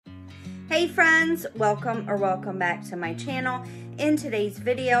Hey friends, welcome back to my channel. In today's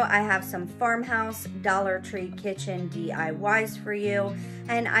video, I have some farmhouse Dollar Tree kitchen DIYs for you.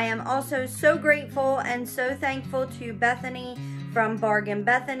 And I am also so grateful and so thankful to Bethany from Bargain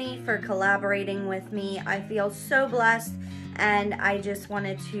Bethany for collaborating with me. I feel so blessed and I just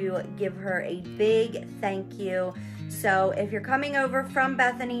wanted to give her a big thank you. So if you're coming over from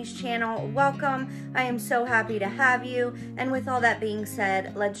Bethany's channel, welcome. I am so happy to have you. And with all that being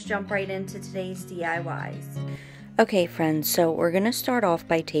said, let's jump right into today's DIYs. Okay friends, so we're going to start off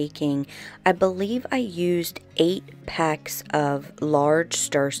by taking, I believe I used 8 packs of large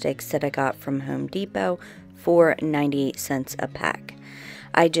stir sticks that I got from Home Depot for 98 cents a pack.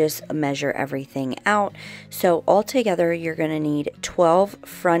 I just measure everything out. So altogether you're going to need 12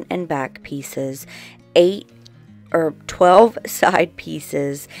 front and back pieces, 12 side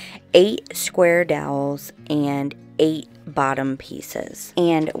pieces, 8 square dowels, and 8 bottom pieces.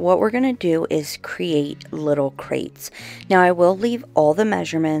 And what we're going to do is create little crates. Now I will leave all the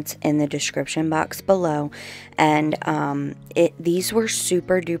measurements in the description box below, and these were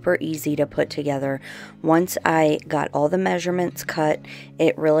super duper easy to put together. Once I got all the measurements cut,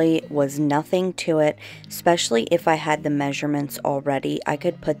 it really was nothing to it, especially if I had the measurements already. I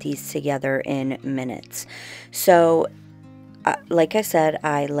could put these together in minutes. So like I said,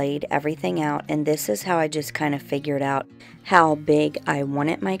 I laid everything out, and this is how I just kind of figured out how big I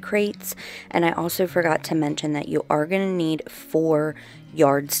wanted my crates. And I also forgot to mention that you are going to need 4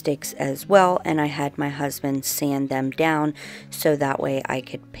 yardsticks as well, and I had my husband sand them down so that way I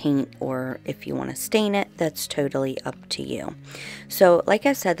could paint, or if you want to stain it, that's totally up to you. So like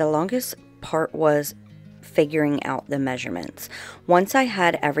I said, the longest part was figuring out the measurements. Once I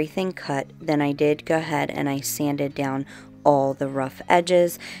had everything cut, then I did go ahead and I sanded down all the rough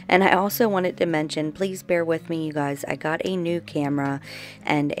edges. And I also wanted to mention, please bear with me you guys, I got a new camera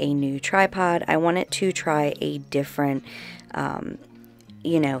and a new tripod. I wanted to try a different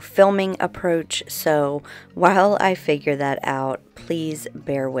filming approach, so while I figure that out, please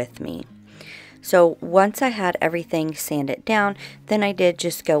bear with me. So once I had everything sanded down, then I did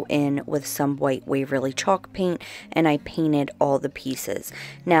just go in with some white Waverly chalk paint and I painted all the pieces.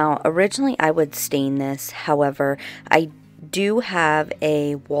 Now originally I would stain this, however I do have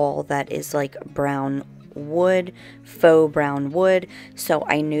a wall that is like brown wood, faux brown wood, so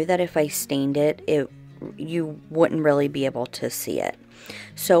I knew that if I stained it, you wouldn't really be able to see it.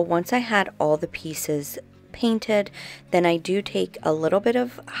 So once I had all the pieces painted, then I do take a little bit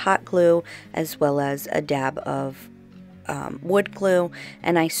of hot glue as well as a dab of wood glue,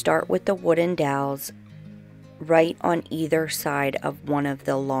 and I start with the wooden dowels right on either side of one of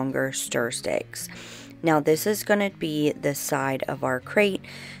the longer stir sticks. Now this is going to be the side of our crate,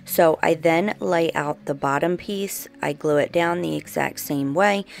 so I then lay out the bottom piece. I glue it down the exact same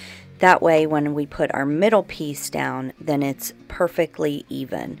way. That way when we put our middle piece down, then it's perfectly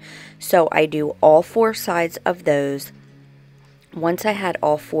even. So I do all 4 sides of those. Once I had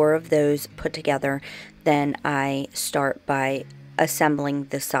all 4 of those put together, then I start by assembling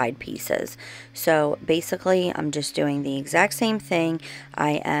the side pieces. So basically I'm just doing the exact same thing.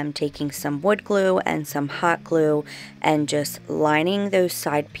 I am taking some wood glue and some hot glue and just lining those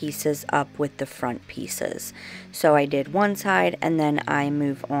side pieces up with the front pieces. So I did one side and then I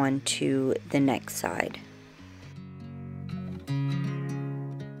move on to the next side.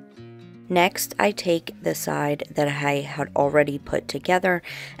 Next, I take the side that I had already put together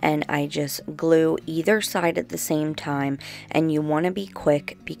and I just glue either side at the same time, and you want to be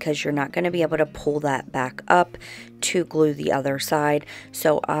quick because you're not going to be able to pull that back up to glue the other side.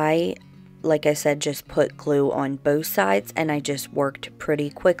 So I, like I said, just put glue on both sides and I just worked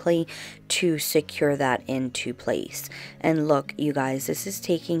pretty quickly to secure that into place. And look you guys, this is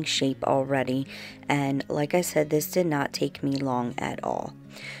taking shape already, and like I said, this did not take me long at all.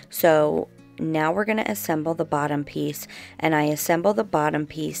 So now we're going to assemble the bottom piece, and I assemble the bottom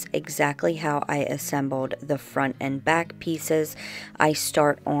piece exactly how I assembled the front and back pieces. I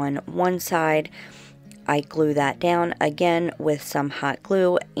start on one side, I glue that down again with some hot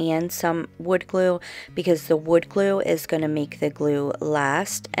glue and some wood glue, because the wood glue is going to make the glue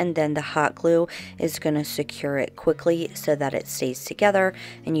last and then the hot glue is going to secure it quickly so that it stays together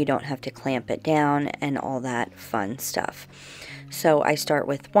and you don't have to clamp it down and all that fun stuff. So I start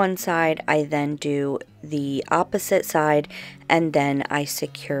with one side, I then do the opposite side, and then I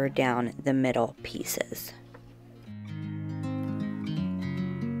secure down the middle pieces.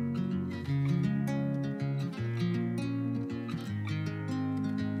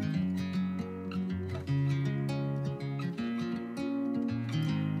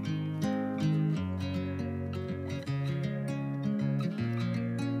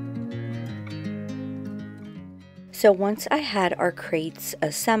 So once I had our crates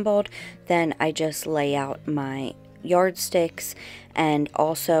assembled, then I just lay out my yardsticks, and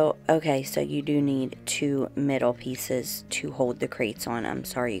also, okay, so you do need 2 middle pieces to hold the crates on. I'm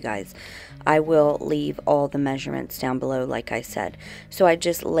sorry, you guys. I will leave all the measurements down below, like I said. So I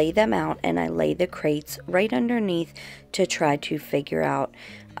just lay them out, and I lay the crates right underneath to try to figure out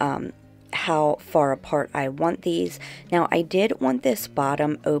how far apart I want these. Now, I did want this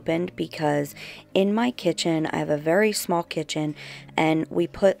bottom opened because in my kitchen, I have a very small kitchen, and we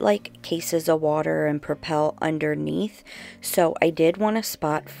put like cases of water and Propel underneath. So I did want a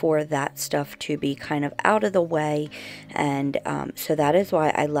spot for that stuff to be kind of out of the way, and so that is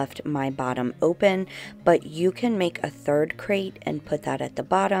why I left my bottom open. But you can make a 3rd crate and put that at the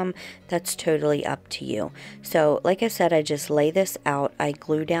bottom. That's totally up to you. So like I said, I just lay this out. I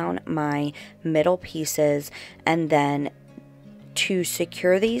glue down my middle pieces, and then to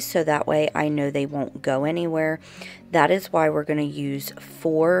secure these so that way I know they won't go anywhere. That is why we're going to use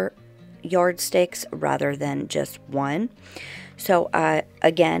 4 yardsticks rather than just 1. So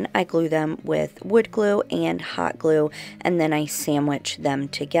again, I glue them with wood glue and hot glue, and then I sandwich them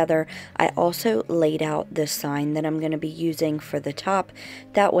together. I also laid out the sign that I'm going to be using for the top.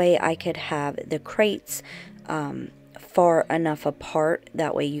 That way I could have the crates far enough apart,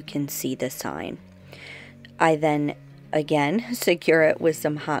 that way you can see the sign. I then again secure it with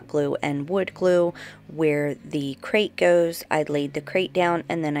some hot glue and wood glue where the crate goes. I laid the crate down,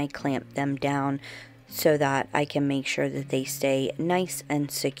 and then I clamped them down so that I can make sure that they stay nice and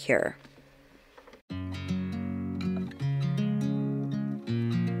secure.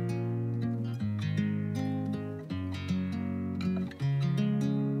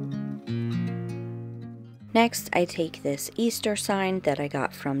 Next, I take this Easter sign that I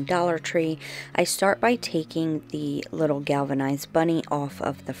got from Dollar Tree. I start by taking the little galvanized bunny off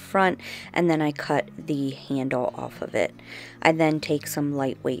of the front, and then I cut the handle off of it. I then take some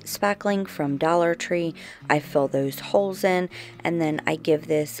lightweight spackling from Dollar Tree. I fill those holes in, and then I give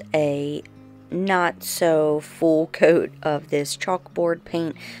this a not so full coat of this chalkboard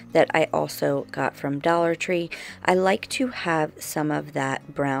paint that I also got from Dollar Tree. I like to have some of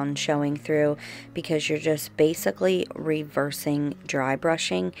that brown showing through because you're just basically reversing dry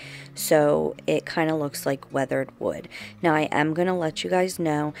brushing, so it kind of looks like weathered wood. Now I am going to let you guys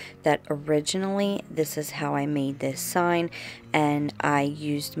know that originally this is how I made this sign, and I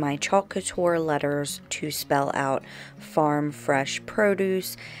used my chalk couture letters to spell out farm fresh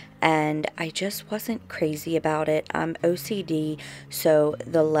produce, and I just wasn't crazy about it. I'm OCD, so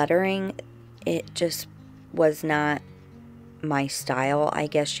the lettering, it just was not my style, I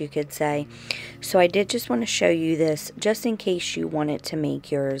guess you could say. So I did just want to show you this just in case you wanted to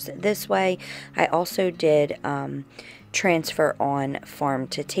make yours this way. I also did transfer on farm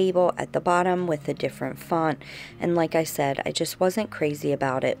to table at the bottom with a different font, and like I said, I just wasn't crazy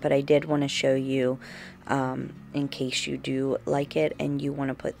about it, but I did want to show you in case you do like it and you want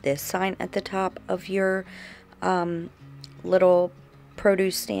to put this sign at the top of your little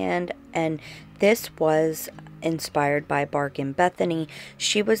produce stand. And this was inspired by Bark and Bethany.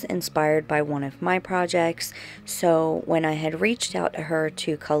 She was inspired by one of my projects, so when I had reached out to her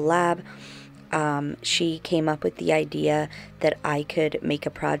to collab, she came up with the idea that I could make a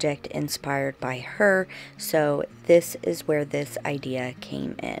project inspired by her, so this is where this idea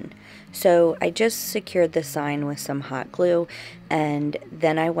came in. So I just secured the sign with some hot glue, and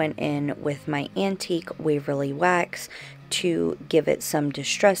then I went in with my antique Waverly wax to give it some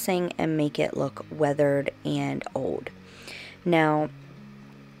distressing and make it look weathered and old. Now,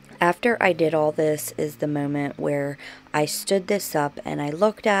 after I did all this is the moment where I stood this up and I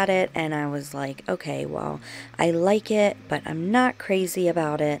looked at it and I was like, okay, well, I like it, but I'm not crazy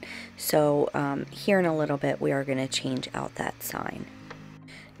about it. So here in a little bit, we are going to change out that sign.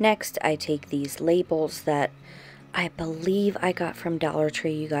 Next, I take these labels that I believe I got from Dollar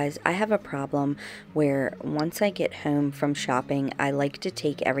Tree. You guys, I have a problem where once I get home from shopping, I like to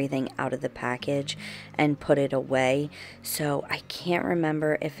take everything out of the package and put it away. So I can't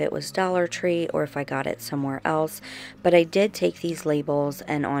remember if it was Dollar Tree or if I got it somewhere else, but I did take these labels,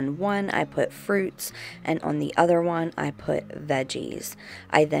 and on one I put fruits and on the other one I put veggies.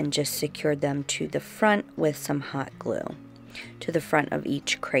 I then just secured them to the front with some hot glue. To the front of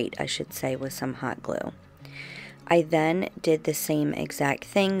each crate, I should say, with some hot glue. I then did the same exact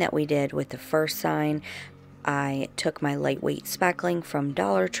thing that we did with the first sign. I took my lightweight spackling from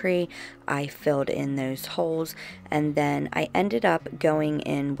Dollar Tree, I filled in those holes, and then I ended up going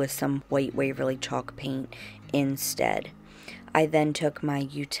in with some white Waverly chalk paint instead. I then took my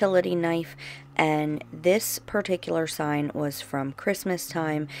utility knife And this particular sign was from Christmas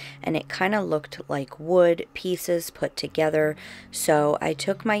time, and it kind of looked like wood pieces put together. So I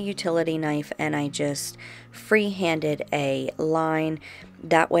took my utility knife and I just free-handed a line.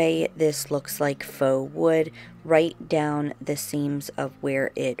 That way this looks like faux wood right down the seams of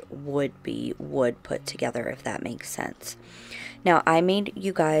where it would be wood put together, if that makes sense. Now, I made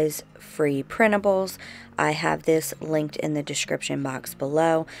you guys free printables. I have this linked in the description box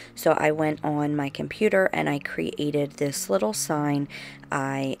below. So I went on my computer and I created this little sign.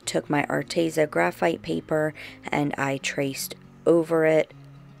 I took my Arteza graphite paper and I traced over it,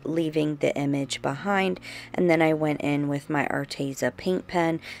 leaving the image behind, and then I went in with my Arteza paint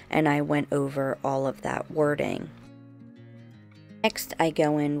pen and I went over all of that wording. Next, I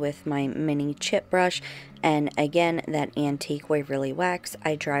go in with my mini chip brush, and again, that antique Waverly wax,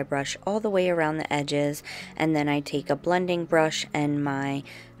 I dry brush all the way around the edges, and then I take a blending brush and my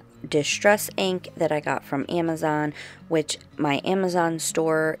distress ink that I got from Amazon, which my Amazon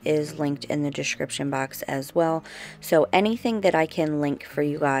store is linked in the description box as well. So anything that I can link for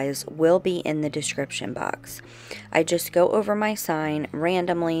you guys will be in the description box. I just go over my sign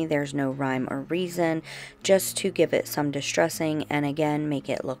randomly. There's no rhyme or reason, just to give it some distressing and again make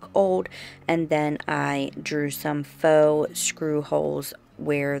it look old. And then I drew some faux screw holes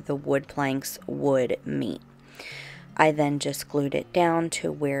where the wood planks would meet. I then just glued it down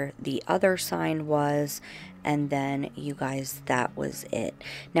to where the other sign was, and then you guys, that was it.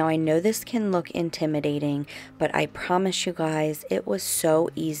 Now I know this can look intimidating, but I promise you guys it was so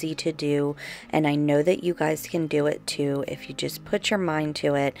easy to do, and I know that you guys can do it too if you just put your mind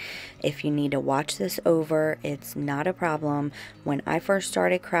to it. If you need to watch this over, it's not a problem. When I first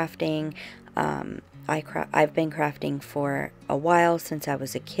started crafting, I've been crafting for a while, since I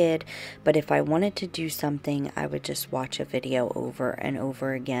was a kid, but if I wanted to do something, I would just watch a video over and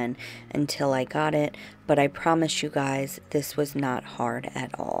over again until I got it. But I promise you guys, this was not hard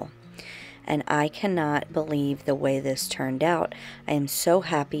at all. And I cannot believe the way this turned out. I am so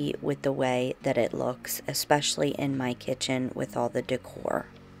happy with the way that it looks, especially in my kitchen with all the decor.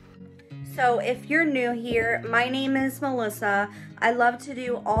 So if you're new here, my name is Melissa. I love to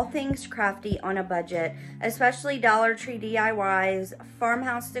do all things crafty on a budget, especially Dollar Tree DIYs.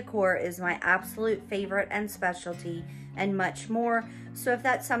 Farmhouse decor is my absolute favorite and specialty, and much more. So if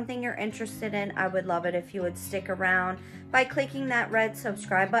that's something you're interested in, I would love it if you would stick around by clicking that red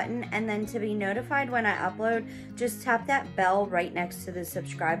subscribe button, and then to be notified when I upload, just tap that bell right next to the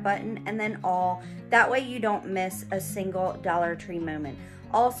subscribe button and then all. That way you don't miss a single Dollar Tree moment.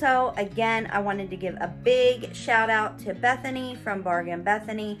 Also, again, I wanted to give a big shout out to Bethany from Bargain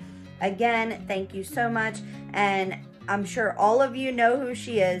Bethany. Again, thank you so much. And I'm sure all of you know who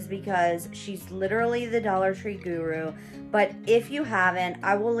she is because she's literally the Dollar Tree guru. But if you haven't,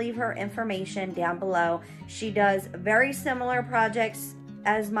 I will leave her information down below. She does very similar projects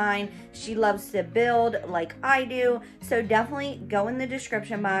as mine. She loves to build like I do, so definitely go in the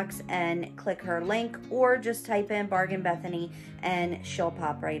description box and click her link, or just type in Bargain Bethany and she'll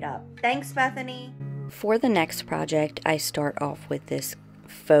pop right up. Thanks, Bethany. For the next project, I start off with this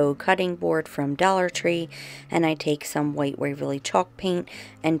faux cutting board from Dollar Tree, and I take some white Waverly chalk paint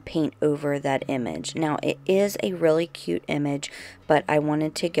and paint over that image. Now it is a really cute image, but I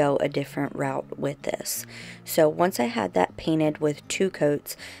wanted to go a different route with this. So once I had that painted with 2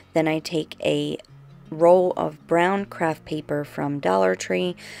 coats, then I take a roll of brown craft paper from Dollar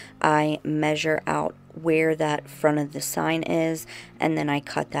Tree. I measure out where that front of the sign is, and then I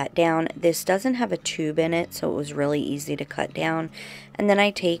cut that down. This doesn't have a tube in it, so it was really easy to cut down. And then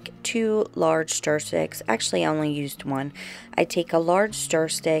I take 2 large stir sticks. Actually, I only used 1. I take a large stir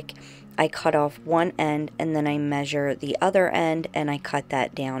stick, I cut off one end, and then I measure the other end and I cut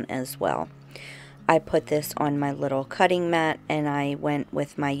that down as well. I put this on my little cutting mat, and I went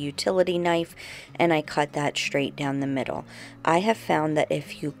with my utility knife and I cut that straight down the middle. I have found that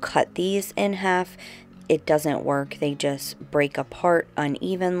if you cut these in half, it doesn't work. They just break apart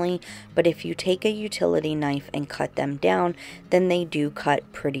unevenly. But if you take a utility knife and cut them down, then they do cut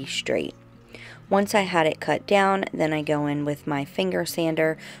pretty straight. Once I had it cut down, then I go in with my finger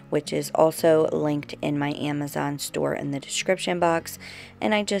sander, which is also linked in my Amazon store in the description box,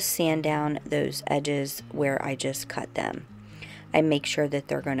 and I just sand down those edges where I just cut them. I make sure that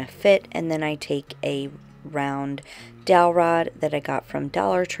they're going to fit, and then I take a round dowel rod that I got from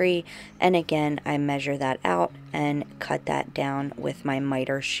Dollar Tree, and again I measure that out and cut that down with my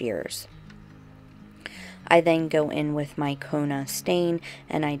miter shears. I then go in with my Kona stain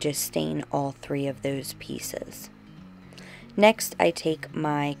and I just stain all 3 of those pieces. Next, I take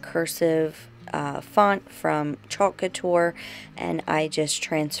my cursive font from Chalk Couture, and I just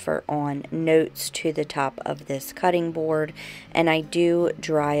transfer on notes to the top of this cutting board, and I do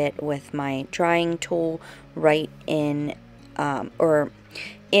dry it with my drying tool right in or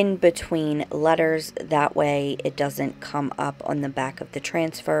in between letters. That way it doesn't come up on the back of the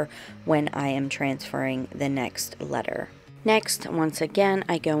transfer when I am transferring the next letter. Next, once again,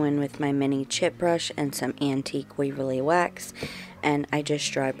 I go in with my mini chip brush and some antique Waverly wax, and I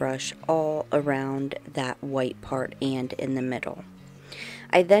just dry brush all around that white part and in the middle.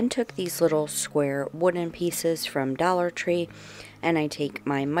 I then took these little square wooden pieces from Dollar Tree, and I take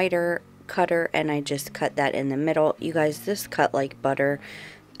my miter cutter and I just cut that in the middle. You guys, this cut like butter.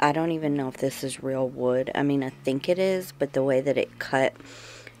 I don't even know if this is real wood. I mean, I think it is, but the way that it cut,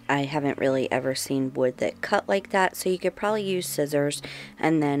 I haven't really ever seen wood that cut like that, so you could probably use scissors.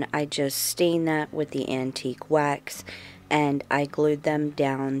 And then I just stained that with the antique wax, and I glued them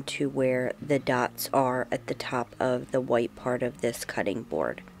down to where the dots are at the top of the white part of this cutting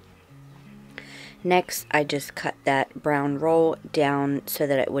board. Next, I just cut that brown roll down so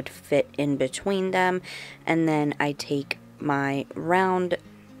that it would fit in between them, and then I take my round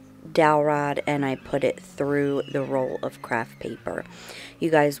dowel rod and I put it through the roll of craft paper. You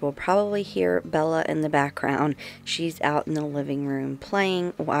guys will probably hear Bella in the background. She's out in the living room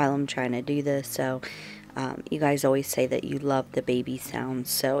playing while I'm trying to do this, so you guys always say that you love the baby sounds,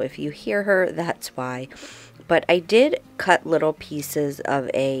 so if you hear her, that's why. But I did cut little pieces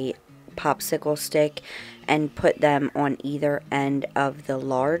of a popsicle stick and put them on either end of the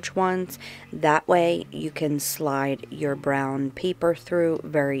large ones. That way you can slide your brown paper through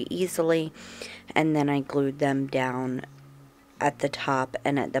very easily. And then I glued them down at the top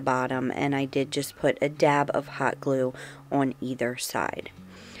and at the bottom, and I did just put a dab of hot glue on either side.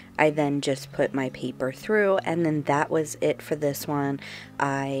 I then just put my paper through, and then that was it for this one.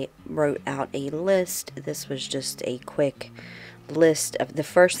 I wrote out a list. This was just a quick list of the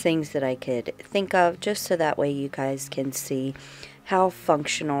first things that I could think of, just so that way you guys can see how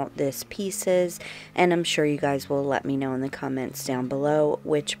functional this piece is. And I'm sure you guys will let me know in the comments down below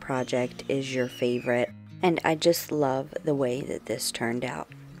which project is your favorite. And I just love the way that this turned out.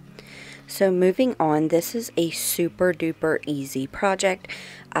 So moving on, this is a super duper easy project.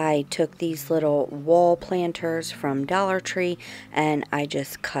 I took these little wall planters from Dollar Tree and I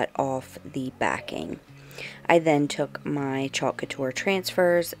just cut off the backing. I then took my Chalk Couture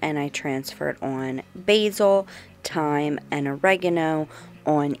transfers and I transferred on basil, thyme, and oregano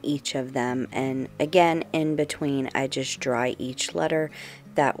on each of them. And again, in between, I just dry each letter.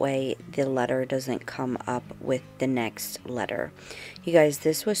 That way the letter doesn't come up with the next letter. You guys,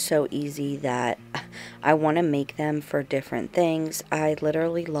 this was so easy that I want to make them for different things. I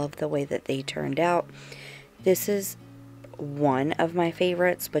literally love the way that they turned out. This is one of my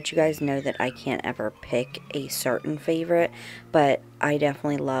favorites, but you guys know that I can't ever pick a certain favorite, but I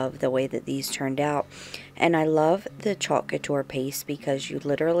definitely love the way that these turned out. And I love the Chalk Couture paste because you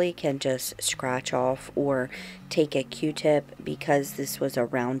literally can just scratch off or take a Q-tip, because this was a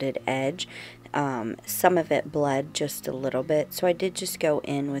rounded edge. Some of it bled just a little bit, so I did just go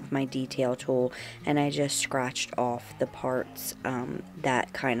in with my detail tool and I just scratched off the parts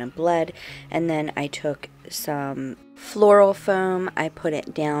that kind of bled. And then I took some floral foam, I put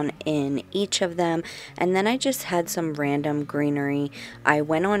it down in each of them, and then I just had some random greenery. I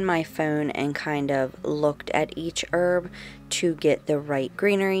went on my phone and kind of looked at each herb to get the right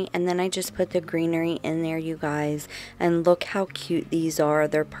greenery, and then I just put the greenery in there, you guys, and look how cute these are.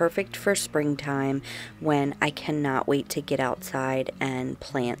 They're perfect for springtime when I cannot wait to get outside and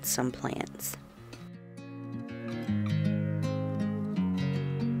plant some plants.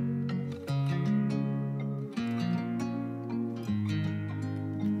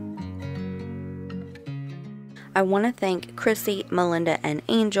 I want to thank Chrissy, Melinda, and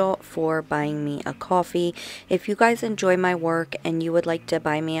Angel for buying me a coffee. If you guys enjoy my work and you would like to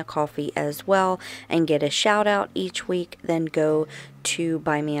buy me a coffee as well and get a shout out each week, then go to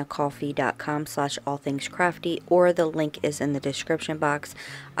buymeacoffee.com/allthingscrafty, or the link is in the description box.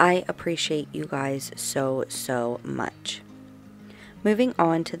 I appreciate you guys so much. Moving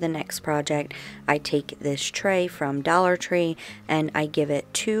on to the next project, I take this tray from Dollar Tree and I give it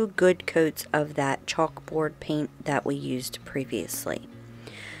 2 good coats of that chalkboard paint that we used previously.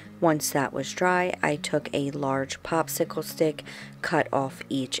 Once that was dry, I took a large popsicle stick, cut off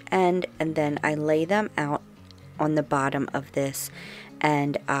each end, and then I lay them out on the bottom of this,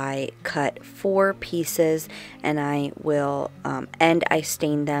 and I cut 4 pieces, and I will I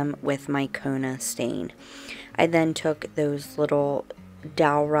stain them with my Kona stain. I then took those little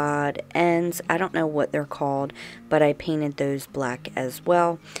dowel rod ends, I don't know what they're called, but I painted those black as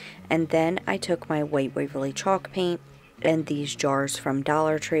well. And then I took my white Waverly chalk paint and these jars from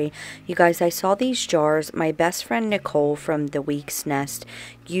Dollar Tree. You guys, I saw these jars. My best friend Nicole from The Week's Nest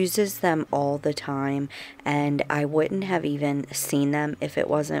uses them all the time, and I wouldn't have even seen them if it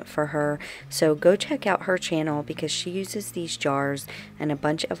wasn't for her. So go check out her channel because she uses these jars and a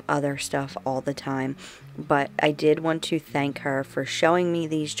bunch of other stuff all the time. But I did want to thank her for showing me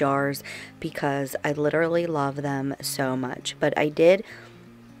these jars because I literally love them so much. But I did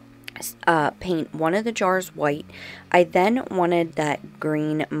paint one of the jars white. I then wanted that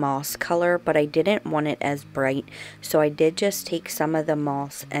green moss color, but I didn't want it as bright, so I did just take some of the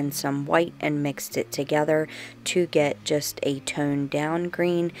moss and some white and mixed it together to get just a toned down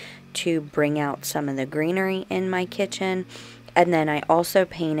green to bring out some of the greenery in my kitchen. And then I also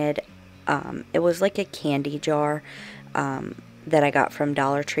painted, it was like a candy jar that I got from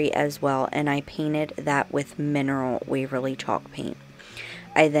Dollar Tree as well, and I painted that with mineral Waverly chalk paint.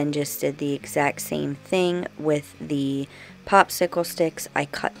 I then just did the exact same thing with the popsicle sticks. I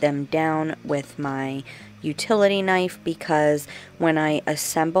cut them down with my utility knife because when I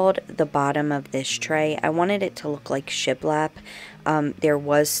assembled the bottom of this tray, I wanted it to look like shiplap. There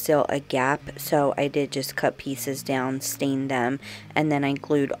was still a gap, so I did just cut pieces down, stain them, and then I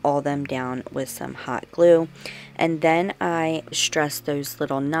glued all them down with some hot glue. And then I stressed those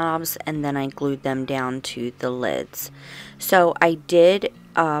little knobs, and then I glued them down to the lids. So I did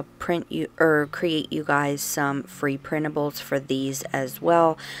create you guys some free printables for these as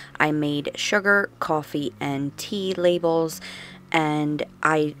well. I made sugar, coffee, and tea labels, and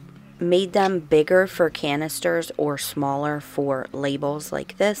I made them bigger for canisters or smaller for labels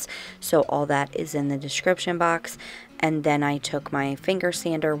like this, so all that is in the description box. And then I took my finger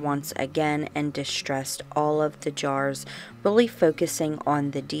sander once again and distressed all of the jars, really focusing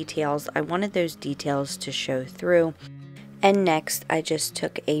on the details. I wanted those details to show through. And next I just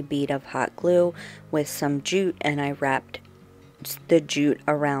took a bead of hot glue with some jute and I wrapped the jute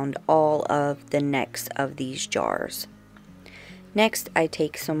around all of the necks of these jars. Next I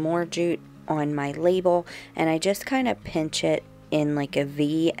take some more jute on my label and I just kind of pinch it in like a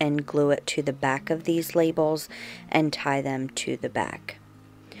V and glue it to the back of these labels and tie them to the back.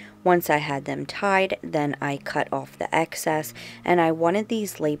 Once I had them tied, then I cut off the excess, and I wanted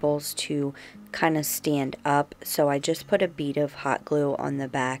these labels to kind of stand up, so I just put a bead of hot glue on the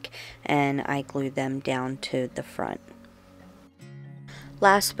back and I glued them down to the front.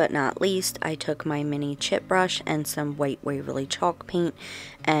 Last but not least, I took my mini chip brush and some white Waverly chalk paint,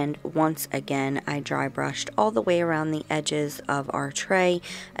 and once again I dry brushed all the way around the edges of our tray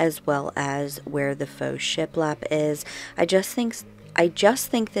as well as where the faux shiplap is. I just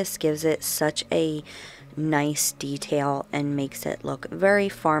think this gives it such a nice detail and makes it look very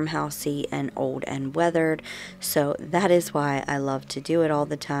farmhousey and old and weathered, so that is why I love to do it all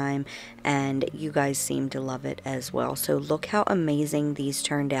the time, and you guys seem to love it as well. So look how amazing these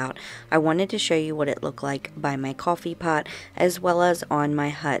turned out. I wanted to show you what it looked like by my coffee pot as well as on my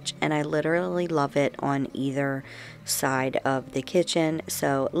hutch, and I literally love it on either side of the kitchen.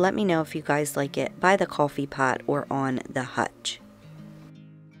 So let me know if you guys like it by the coffee pot or on the hutch.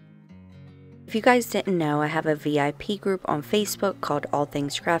 If you guys didn't know, I have a VIP group on Facebook called All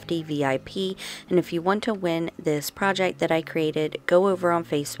Things Crafty VIP, and if you want to win this project that I created, go over on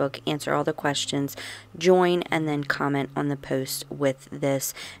Facebook, answer all the questions, join, and then comment on the post with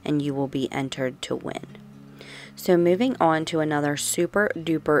this, and you will be entered to win. So moving on to another super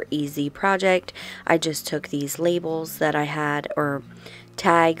duper easy project, I just took these labels that I had, or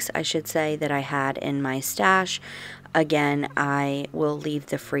tags I should say, that I had in my stash. Again, I will leave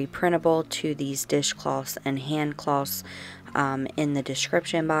the free printable to these dishcloths and hand cloths in the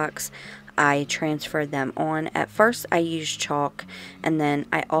description box. I transferred them on. At first I used chalk, and then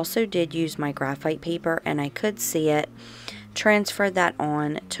I also did use my graphite paper and I could see it. Transferred that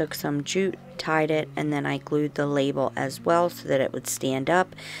on, took some jute, tied it, and then I glued the label as well so that it would stand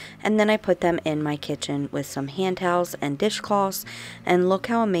up, and then I put them in my kitchen with some hand towels and dishcloths, and look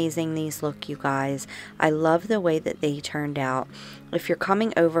how amazing these look, you guys. I love the way that they turned out. If you're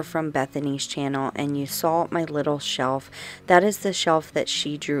coming over from Bethany's channel and you saw my little shelf, that is the shelf that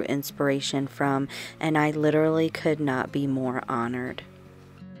she drew inspiration from, and I literally could not be more honored.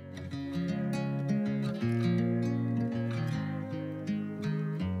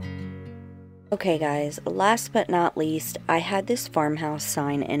 Okay guys, last but not least, I had this farmhouse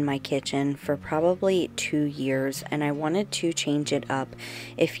sign in my kitchen for probably 2 years and I wanted to change it up.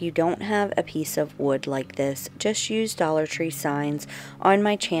 If you don't have a piece of wood like this, just use Dollar Tree signs. On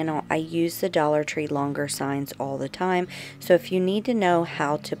my channel, I use the Dollar Tree longer signs all the time, so if you need to know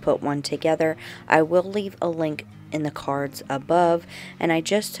how to put one together, I will leave a link in the cards above, and I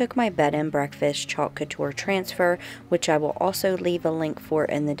just took my Bed and Breakfast Chalk Couture transfer, which I will also leave a link for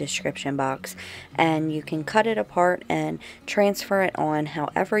in the description box, and you can cut it apart and transfer it on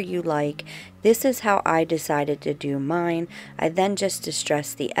however you like. This is how I decided to do mine. I then just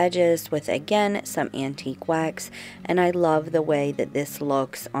distressed the edges with, again, some antique wax, and I love the way that this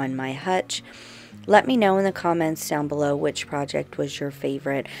looks on my hutch. Let me know in the comments down below which project was your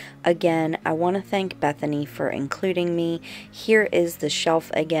favorite. Again, I want to thank Bethany for including me. Here is the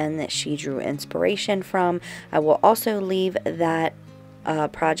shelf again that she drew inspiration from. I will also leave that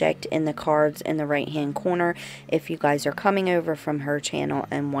project in the cards in the right hand corner if you guys are coming over from her channel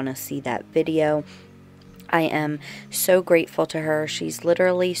and want to see that video. I am so grateful to her. She's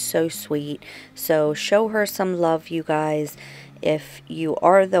literally so sweet. So show her some love, you guys. If you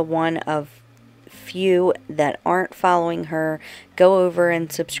are the one of few that aren't following her, go over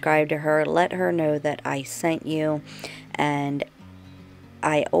and subscribe to her. Let her know that I sent you. And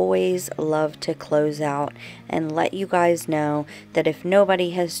I always love to close out and let you guys know that if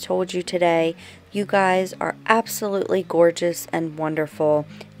nobody has told you today, you guys are absolutely gorgeous and wonderful.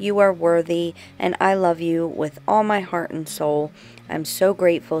 You are worthy, and I love you with all my heart and soul. I'm so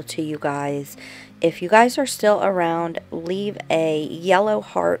grateful to you guys. If you guys are still around, leave a yellow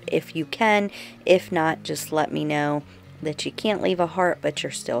heart if you can. If not, just let me know that you can't leave a heart, but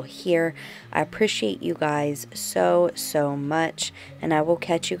you're still here. I appreciate you guys so, so much, and I will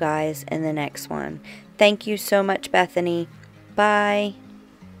catch you guys in the next one. Thank you so much, Bethany. Bye.